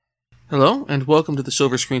Hello, and welcome to the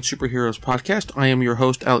Silver Screen Superheroes podcast. I am your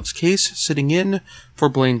host, Alex Case, sitting in for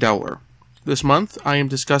Blaine Dowler. This month, I am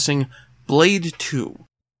discussing Blade 2,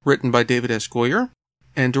 written by David S. Goyer,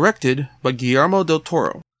 and directed by Guillermo del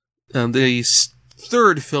Toro. The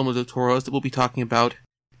third film of del Toro's that we'll be talking about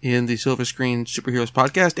in the Silver Screen Superheroes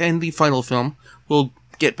podcast, and the final film. We'll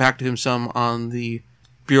get back to him some on the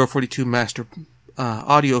Bureau 42 Master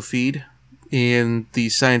audio feed in the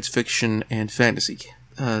science fiction and fantasy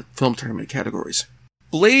film tournament categories.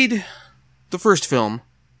 Blade, the first film,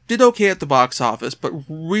 did okay at the box office, but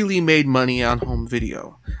really made money on home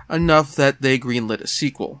video, enough that they greenlit a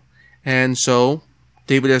sequel. And so,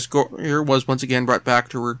 David S. Goyer was once again brought back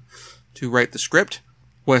to write the script.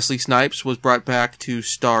 Wesley Snipes was brought back to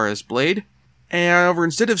star as Blade. And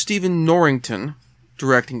instead of Stephen Norrington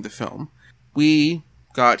directing the film, we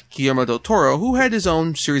got Guillermo del Toro, who had his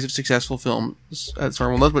own series of successful films,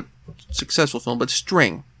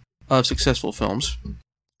 string of successful films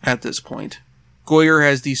at this point. Goyer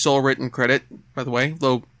has the sole written credit, by the way,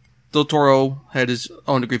 though del Toro had his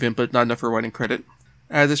own degree of input, not enough for writing credit.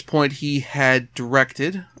 At this point, he had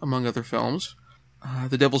directed, among other films,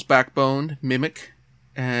 The Devil's Backbone, Mimic,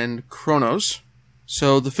 and Chronos.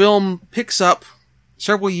 So the film picks up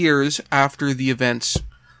several years after the events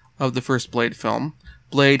of the first Blade film.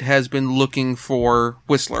 Blade has been looking for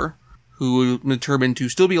Whistler, who is determined to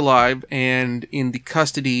still be alive and in the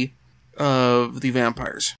custody of the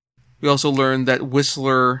vampires. We also learn that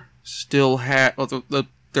Whistler still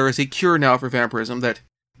there is a cure now for vampirism, that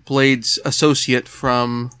Blade's associate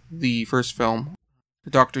from the first film,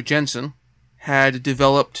 Dr. Jensen, had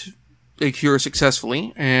developed a cure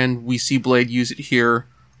successfully, and we see Blade use it here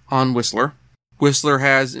on Whistler.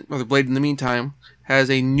 Blade in the meantime,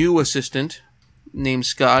 has a new assistant named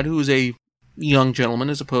Scott, who is a young gentleman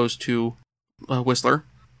as opposed to Whistler.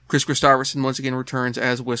 Chris Christopherson once again returns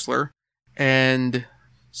as Whistler, and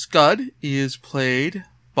Scud is played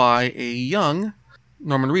by a young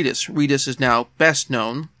Norman Reedus. Reedus is now best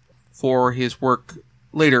known for his work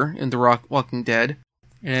later in The Walking Dead,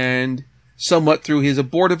 and somewhat through his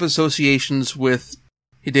abortive associations with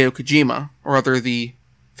Hideo Kojima, or rather the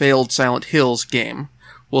failed Silent Hills game.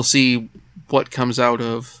 We'll see what comes out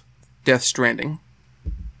of Death Stranding.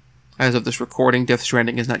 As of this recording, Death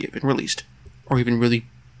Stranding has not yet been released, or even really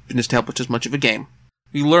been established as much of a game.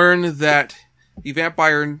 We learn that the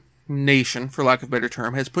Vampire Nation, for lack of a better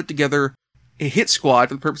term, has put together a hit squad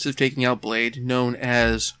for the purpose of taking out Blade, known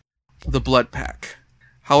as the Blood Pack.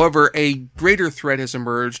 However, a greater threat has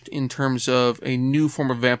emerged in terms of a new form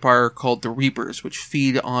of vampire called the Reapers, which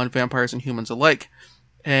feed on vampires and humans alike,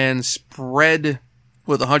 and spread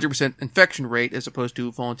with a 100% infection rate as opposed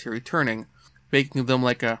to voluntary turning, making them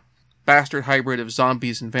like a bastard hybrid of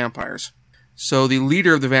zombies and vampires. So the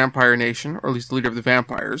leader of the Vampire Nation, or at least the leader of the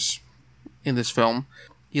vampires in this film,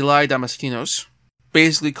 Eli Damaskinos,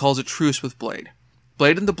 basically calls a truce with Blade.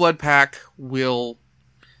 Blade and the Blood Pack will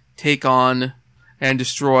take on and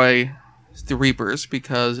destroy the Reapers,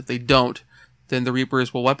 because if they don't, then the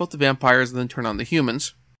Reapers will wipe out the vampires and then turn on the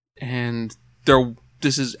humans. And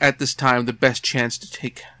this is, at this time, the best chance to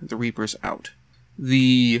take the Reapers out.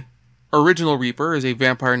 The original Reaper is a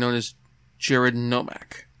vampire known as Jared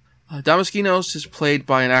Nomak. Damaskinos is played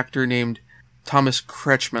by an actor named Thomas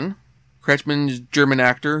Kretschmann. Kretschmann is a German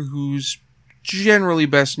actor who's generally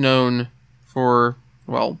best known for,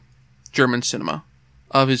 German cinema.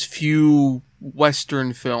 Of his few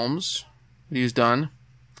Western films that he's done,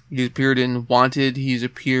 he's appeared in Wanted, he's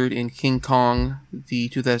appeared in King Kong, the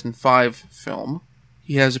 2005 film.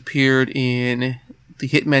 He has appeared in the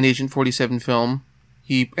Hitman Agent 47 film.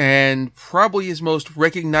 And probably his most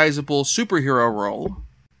recognizable superhero role,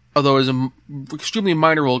 although it is an extremely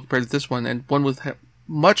minor role compared to this one, and one with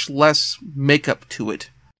much less makeup to it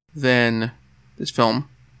than this film,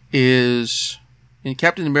 is in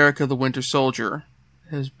Captain America the Winter Soldier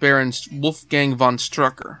as Baron Wolfgang von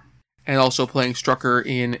Strucker, and also playing Strucker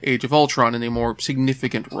in Age of Ultron in a more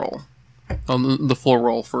significant role, the full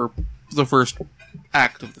role for the first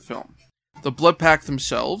act of the film. The Blood Pack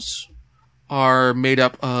themselves are made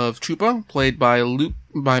up of Chupa, played by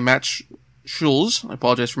Matt Schulz, I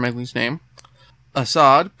apologize for mangling his name,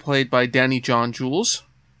 Assad, played by Danny John Jules,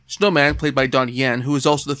 Snowman, played by Donnie Yen, who is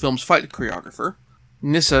also the film's fight choreographer,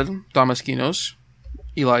 Nissa Damaskinos,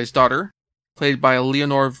 Eli's daughter, played by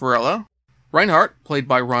Leonor Varela, Reinhardt, played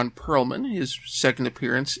by Ron Perlman, his second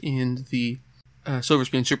appearance in the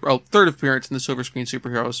third appearance in the Silver Screen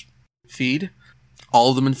Superheroes feed, all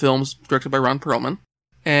of them in films directed by Ron Perlman.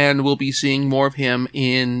 And we'll be seeing more of him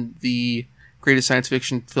in the Greatest Science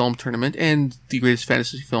Fiction Film Tournament and the Greatest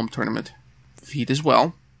Fantasy Film Tournament feed as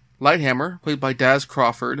well. Lighthammer, played by Daz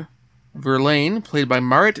Crawford, Verlaine, played by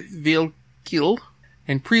Marit Vielkiel,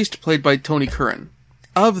 and Priest, played by Tony Curran.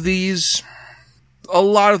 Of these, a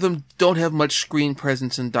lot of them don't have much screen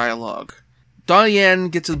presence and dialogue. Donnie Yen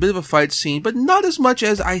gets a bit of a fight scene, but not as much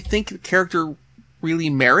as I think the character really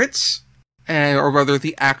merits, or rather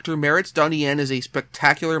the actor merits. Donnie Yen is a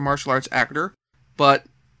spectacular martial arts actor, but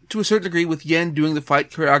to a certain degree, with Yen doing the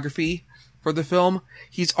fight choreography for the film,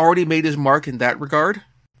 he's already made his mark in that regard.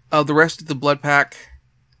 The rest of the Blood Pack,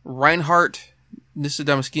 Reinhardt, Nissa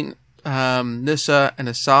Damaskin, Nissa, and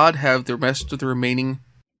Assad have the rest of the remaining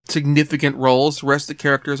significant roles. The rest of the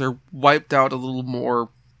characters are wiped out a little more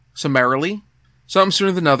summarily. Some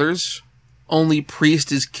sooner than others. Only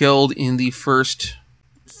Priest is killed in the first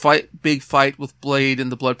big fight with Blade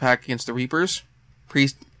and the Blood Pack against the Reapers.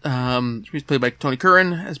 Priest, he's played by Tony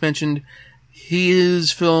Curran, as mentioned.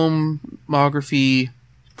 His filmography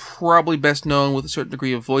probably best known with a certain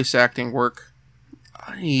degree of voice acting work.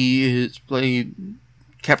 He has played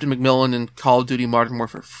Captain McMillan in Call of Duty Modern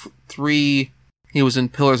Warfare 3. He was in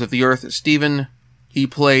Pillars of the Earth as Steven. He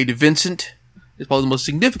played Vincent. It's probably the most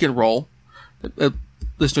significant role that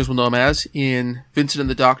listeners will know him as in Vincent and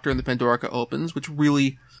the Doctor and the Pandorica Opens, which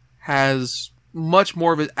really has much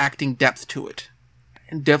more of his acting depth to it.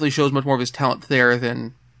 And definitely shows much more of his talent there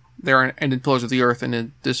than there and in Pillars of the Earth and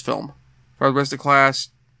in this film. For the rest of the class,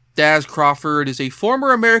 Daz Crawford is a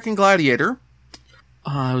former American gladiator.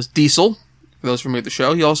 It was Diesel, for those familiar with the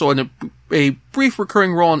show. He also had a brief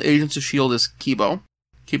recurring role in Agents of S.H.I.E.L.D. as Kibo,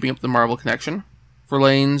 keeping up the Marvel connection.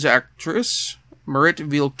 Verlaine's actress, Marit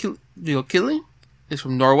Vielkiel, is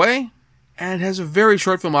from Norway, and has a very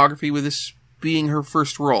short filmography, with this being her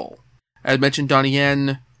first role. As mentioned, Donnie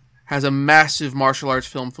Yen has a massive martial arts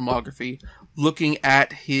film filmography. Looking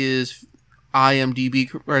at his IMDb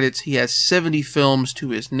credits, he has 70 films to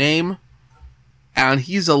his name, and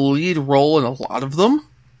he's a lead role in a lot of them.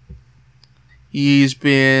 He's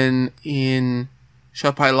been in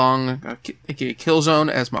Sha Pai Long, aka Killzone,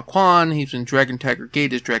 as Ma Quan. He's been Dragon Tiger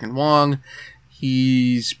Gate as Dragon Wong.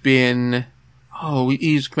 He's been...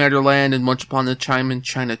 he's Commander Land in Once Upon a Time in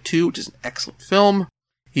China 2, which is an excellent film.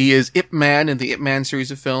 He is Ip Man in the Ip Man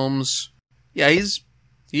series of films. Yeah, he's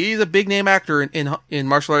a big-name actor in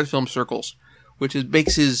martial arts film circles, which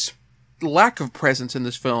makes his lack of presence in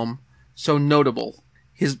this film so notable.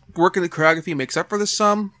 His work in the choreography makes up for this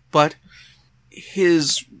some, but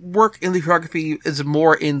his work in the choreography is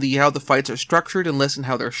more in how the fights are structured and less in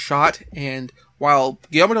how they're shot. And while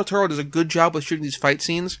Guillermo del Toro does a good job with shooting these fight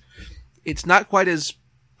scenes, it's doesn't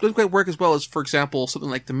quite work as well as, for example, something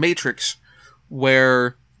like The Matrix,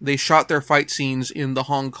 where they shot their fight scenes in the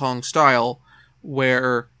Hong Kong style,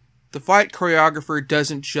 where the fight choreographer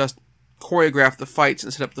doesn't just choreograph the fights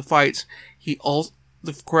and set up the fights.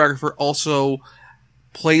 The choreographer also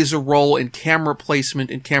plays a role in camera placement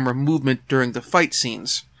and camera movement during the fight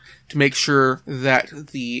scenes to make sure that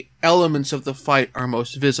the elements of the fight are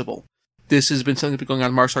most visible. This has been something that's been going on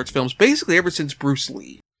in martial arts films basically ever since Bruce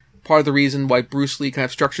Lee. Part of the reason why Bruce Lee kind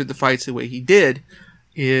of structured the fights the way he did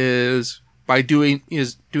is by doing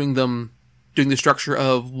the structure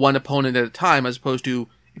of one opponent at a time, as opposed to,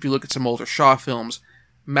 if you look at some older Shaw films,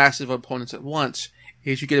 massive opponents at once,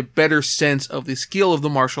 is you get a better sense of the skill of the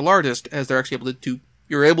martial artist as they're actually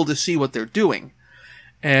you're able to see what they're doing,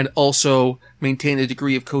 and also maintain a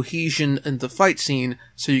degree of cohesion in the fight scene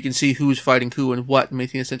so you can see who's fighting who and what, and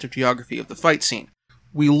maintain a sense of geography of the fight scene.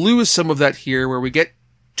 We lose some of that here, where we get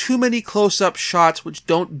too many close-up shots which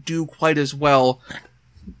don't do quite as well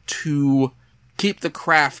to keep the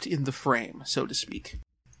craft in the frame, so to speak.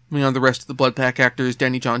 Moving on to the rest of the Blood Pack actors,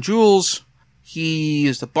 Danny John Jules. He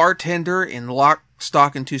is the bartender in Lock,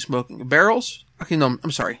 Stock, and Two Smoking Barrels. Okay, no,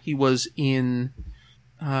 I'm sorry. He was in...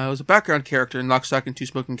 was a background character in Lock, Stock, and Two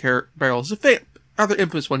Smoking Barrels. It's a rather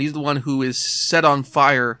infamous one. He's the one who is set on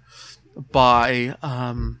fire by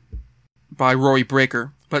Rory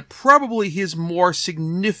Breaker. But probably his more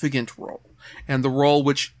significant role, and the role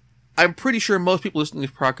which I'm pretty sure most people listening to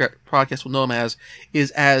this podcast will know him as,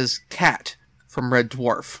 is as Cat from Red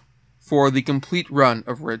Dwarf, for the complete run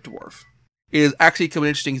of Red Dwarf. It is actually kind of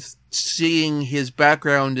interesting seeing his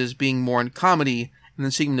background as being more in comedy, and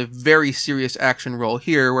then seeing him in a very serious action role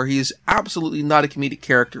here, where he's absolutely not a comedic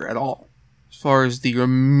character at all. As far as the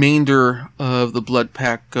remainder of the Blood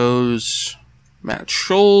Pack goes, Matt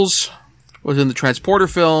Scholes was in the Transporter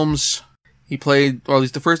films. He played, or at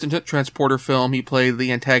least the first Transporter film, he played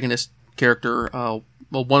the antagonist character,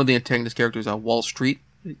 one of the antagonist characters, Wall Street,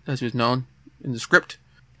 as he was known in the script.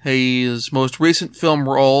 His most recent film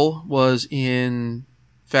role was in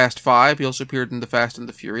Fast 5. He also appeared in The Fast and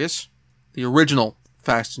the Furious, the original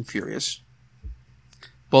Fast and Furious.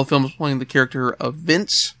 Both films playing the character of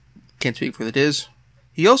Vince. Can't speak for the Diz.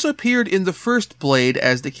 He also appeared in the first Blade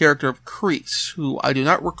as the character of Kreese, who I do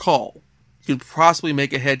not recall. You could possibly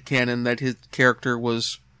make a headcanon that his character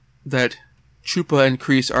was that Chupa and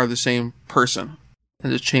Kreese are the same person.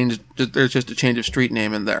 And there's just a change of street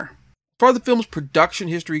name in there. As far as the film's production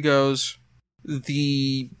history goes,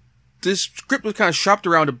 this script was kind of shopped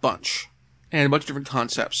around a bunch. And a bunch of different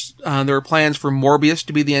concepts. There were plans for Morbius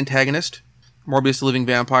to be the antagonist. Morbius the living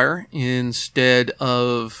vampire, instead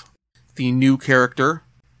of the new character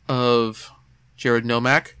of Jared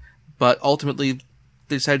Nomak. But ultimately,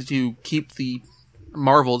 they decided to keep the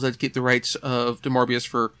rights of Morbius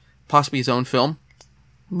for possibly his own film,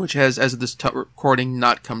 which has, as of this recording,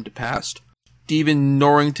 not come to pass. Stephen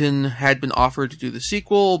Norrington had been offered to do the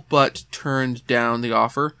sequel, but turned down the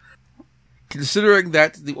offer. Considering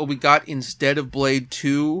that what we got instead of Blade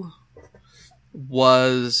 2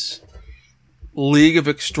 was League of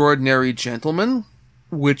Extraordinary Gentlemen,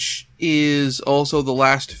 which is also the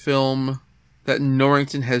last film that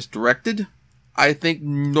Norrington has directed, I think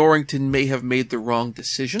Norrington may have made the wrong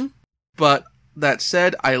decision. But that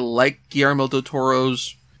said, I like Guillermo del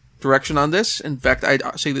Toro's direction on this. In fact, I'd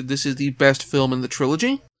say that this is the best film in the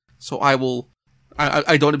trilogy. So I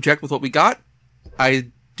don't object with what we got. I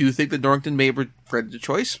do think that Norrington may have regretted the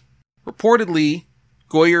choice. Reportedly,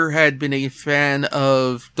 Goyer had been a fan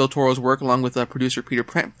of Del Toro's work along with producer Peter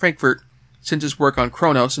Frankfurt since his work on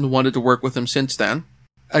Kronos and wanted to work with him since then.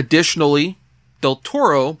 Additionally, Del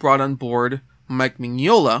Toro brought on board Mike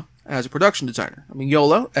Mignola as a production designer.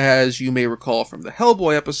 Mignola, as you may recall from the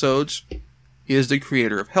Hellboy episodes, is the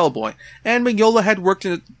creator of Hellboy. And Mignola had worked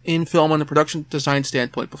in film on a production design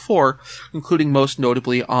standpoint before, including most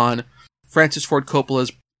notably on Francis Ford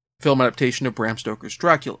Coppola's film adaptation of Bram Stoker's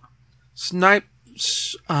Dracula.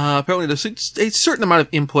 Snipes apparently does a certain amount of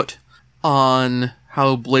input on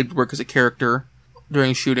how Blade would work as a character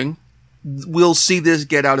during shooting. We'll see this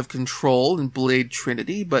get out of control in Blade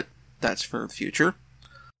Trinity, but that's for the future.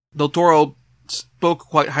 Del Toro spoke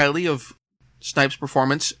quite highly of Snipes'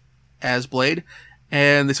 performance as Blade,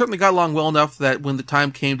 and they certainly got along well enough that when the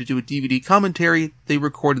time came to do a DVD commentary, they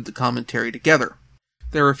recorded the commentary together.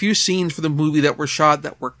 There were a few scenes for the movie that were shot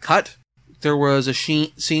that were cut. There was a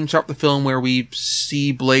scene shot in the film where we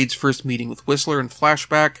see Blade's first meeting with Whistler in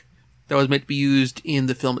flashback. That was meant to be used in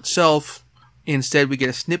the film itself. Instead, we get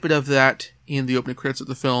a snippet of that in the opening credits of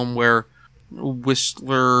the film where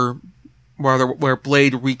Whistler, where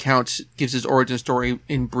Blade gives his origin story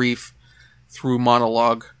in brief through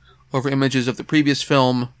monologue over images of the previous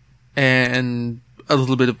film and a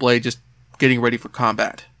little bit of Blade just getting ready for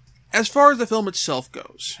combat. As far as the film itself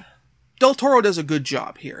goes, Del Toro does a good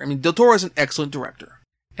job here. Del Toro is an excellent director.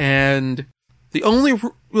 And the only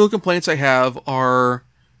real complaints I have are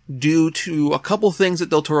due to a couple things that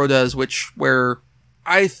Del Toro does, where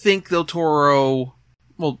I think Del Toro,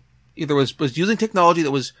 either was using technology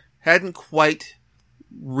that hadn't quite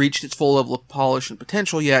reached its full level of polish and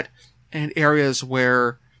potential yet, and areas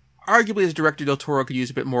where, arguably as a director, Del Toro could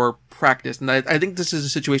use a bit more practice. And I think this is a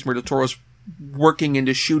situation where Del Toro's working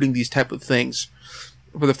into shooting these type of things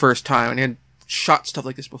for the first time, and he had shot stuff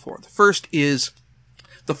like this before. The first is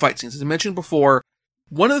the fight scenes. As I mentioned before,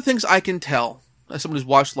 one of the things I can tell, as someone who's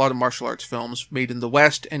watched a lot of martial arts films made in the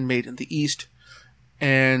West and made in the East,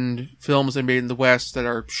 and films that are made in the West that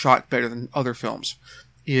are shot better than other films,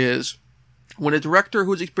 is when a director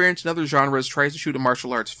who's experienced in other genres tries to shoot a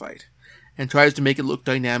martial arts fight, and tries to make it look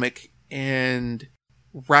dynamic and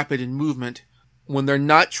rapid in movement, when they're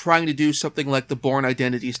not trying to do something like the Bourne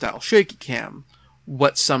Identity style shaky cam,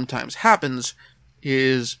 what sometimes happens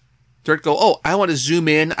is they're go, I want to zoom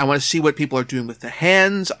in, I want to see what people are doing with the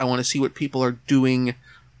hands, I want to see what people are doing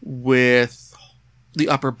with the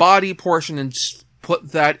upper body portion, and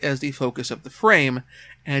put that as the focus of the frame.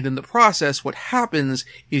 And in the process, what happens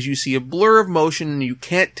is you see a blur of motion and you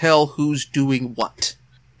can't tell who's doing what.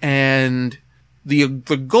 And the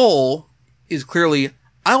goal is clearly,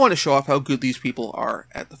 I want to show off how good these people are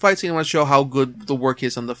at the fight scene. I want to show how good the work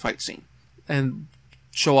is on the fight scene and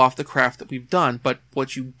show off the craft that we've done. But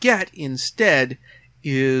what you get instead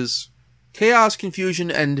is chaos,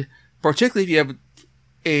 confusion, and particularly if you have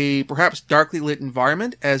a perhaps darkly lit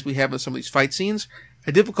environment, as we have in some of these fight scenes,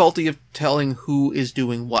 a difficulty of telling who is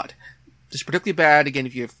doing what. This is particularly bad, again,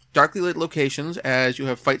 if you have darkly lit locations, as you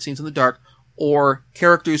have fight scenes in the dark, or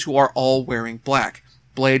characters who are all wearing black.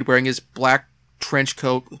 Blade wearing his black trench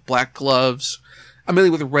coat with black gloves, admittedly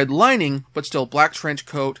with a red lining, but still black trench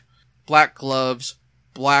coat, black gloves,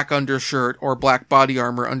 black undershirt or black body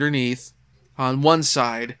armor underneath on one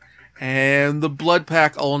side, and the blood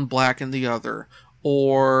pack all in black in the other.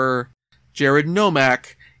 Or Jared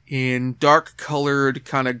Nomak in dark-colored,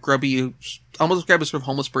 kind of grubby, almost described as sort of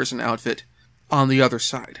homeless person outfit on the other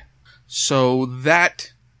side. So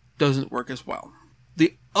that doesn't work as well.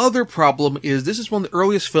 The other problem is this is one of the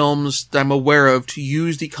earliest films that I'm aware of to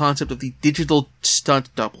use the concept of the digital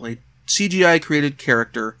stunt double, a CGI-created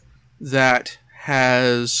character that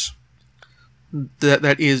has...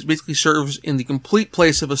 that is basically serves in the complete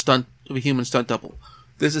place of a human stunt double.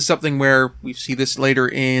 This is something where we see this later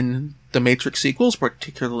in the Matrix sequels,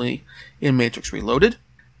 particularly in Matrix Reloaded,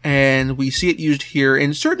 and we see it used here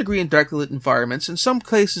in a certain degree in darkly lit environments. In some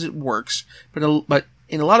cases it works, but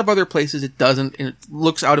in a lot of other places it doesn't, and it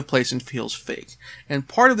looks out of place and feels fake. And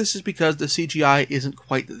part of this is because the CGI isn't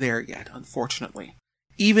quite there yet, unfortunately.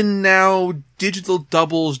 Even now, digital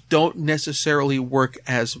doubles don't necessarily work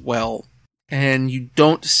as well, and you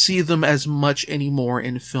don't see them as much anymore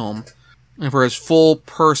in film for as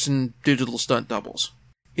full-person digital stunt doubles.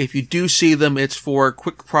 If you do see them, it's for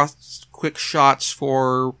quick shots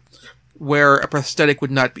for where a prosthetic would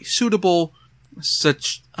not be suitable, or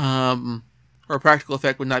a practical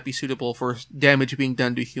effect would not be suitable for damage being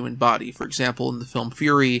done to a human body. For example, in the film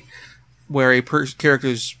Fury, where a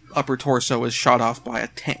character's upper torso is shot off by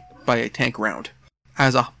a tank round,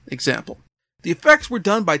 as an example. The effects were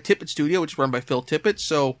done by Tippett Studio, which is run by Phil Tippett,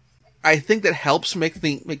 so I think that helps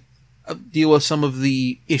deal with some of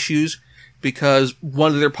the issues, because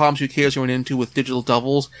one of their problems UKers run into with digital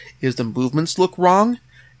doubles is the movements look wrong,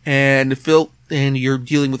 and you're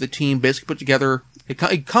dealing with a team basically put together,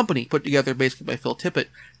 a company put together basically by Phil Tippett,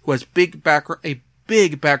 who has a big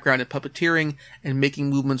background in puppeteering and making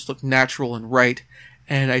movements look natural and right,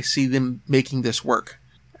 and I see them making this work.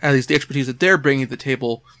 At least the expertise that they're bringing to the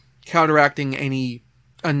table, counteracting any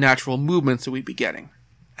unnatural movements that we'd be getting.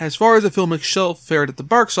 As far as the film itself fared at the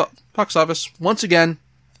box office, once again,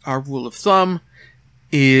 our rule of thumb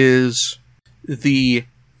is the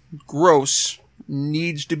gross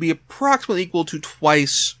needs to be approximately equal to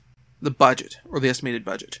twice the budget, or the estimated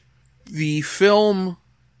budget. The film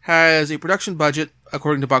has a production budget,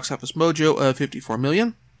 according to Box Office Mojo, of $54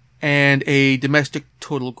 million, and a domestic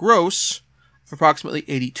total gross of approximately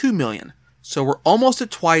 $82 million. So we're almost at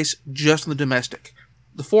twice just on the domestic.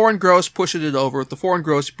 The foreign gross pushes it over, with the foreign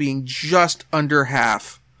gross being just under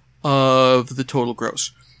half of the total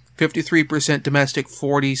gross. 53% domestic,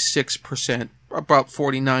 46%, about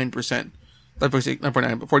 49%, not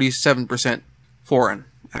 49, but 47% foreign,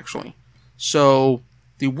 actually. So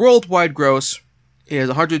the worldwide gross is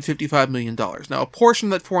 $155 million. Now, a portion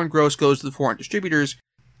of that foreign gross goes to the foreign distributors,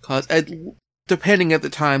 because depending at the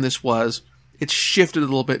time this was, it's shifted a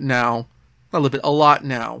little bit now. Not a little bit, a lot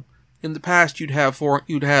now. In the past, you'd have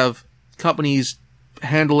companies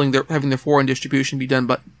having their foreign distribution be done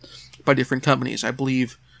by different companies. I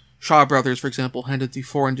believe Shaw Brothers, for example, handled the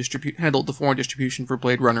foreign distribution for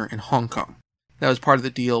Blade Runner in Hong Kong. That was part of the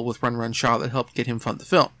deal with Run Run Shaw that helped get him to fund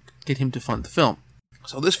the film.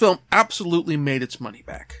 So this film absolutely made its money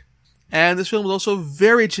back. And this film was also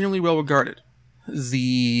very generally well regarded.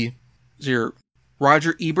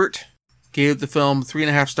 Roger Ebert gave the film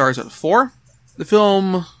 3.5 stars out of 4. The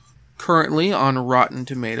film, currently on Rotten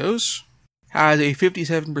Tomatoes, has a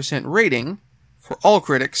 57% rating for all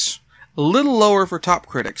critics, a little lower for top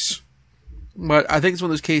critics. But I think it's one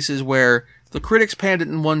of those cases where the critics panned it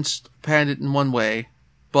in one way,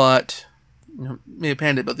 but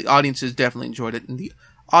but the audiences definitely enjoyed it, and the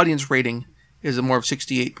audience rating is a more of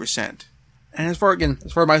 68%. And as far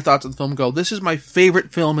as my thoughts on the film go, this is my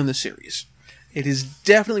favorite film in the series. It is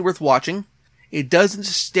definitely worth watching. It doesn't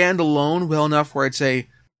stand alone well enough where I'd say,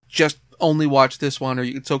 just only watch this one, or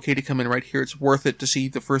it's okay to come in right here. It's worth it to see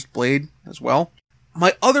the first Blade as well.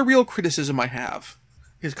 My other real criticism I have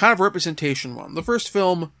is kind of a representation one. The first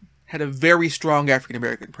film had a very strong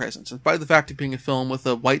African-American presence. In spite of the fact of being a film with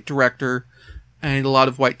a white director and a lot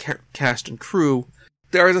of white cast and crew,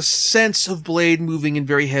 there is a sense of Blade moving in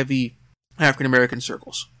very heavy African-American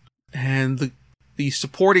circles. And the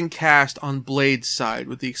supporting cast on Blade's side,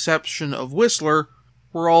 with the exception of Whistler,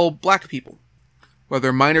 were all black people.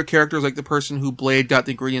 Whether minor characters like the person who Blade got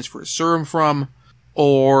the ingredients for his serum from,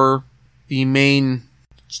 or the main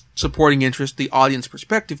supporting interest, the audience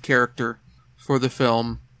perspective character for the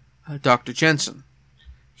film, Dr. Jensen.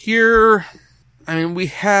 Here, we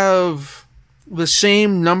have the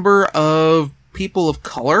same number of people of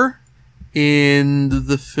color in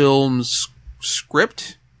the film's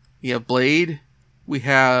script. We have Blade. We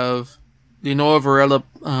have Leonora Varela,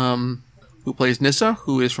 who plays Nissa,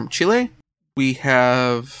 who is from Chile. We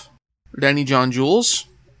have Danny John Jules.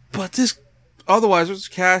 But this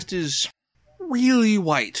cast is really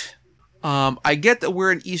white. I get that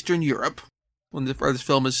we're in Eastern Europe, where this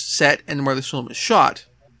film is set and where this film is shot.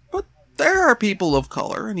 there are people of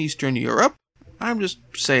color in Eastern Europe. I'm just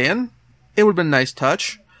saying, it would have been a nice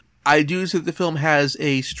touch. I do think the film has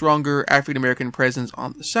a stronger African-American presence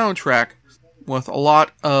on the soundtrack, with a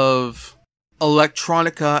lot of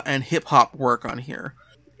electronica and hip-hop work on here.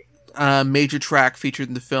 A major track featured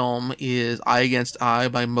in the film is Eye Against Eye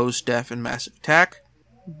by Mos Def and Massive Attack.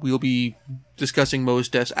 We'll be discussing Mos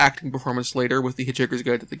Def's acting performance later with the Hitchhiker's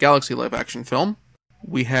Guide to the Galaxy live-action film.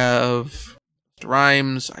 We have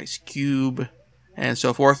Rhymes, Ice Cube, and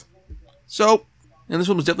so forth. So, and this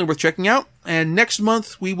one was definitely worth checking out. And next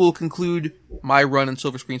month, we will conclude my run in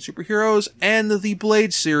Silver Screen Superheroes and the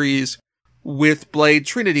Blade series with Blade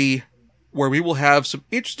Trinity, where we will have some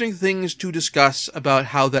interesting things to discuss about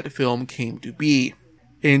how that film came to be.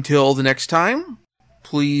 Until the next time,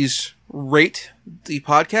 please rate the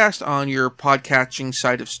podcast on your podcatching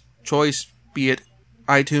site of choice, be it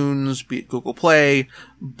iTunes, be it Google Play,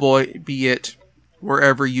 be it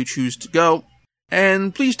wherever you choose to go.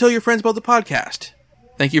 And please tell your friends about the podcast.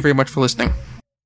 Thank you very much for listening.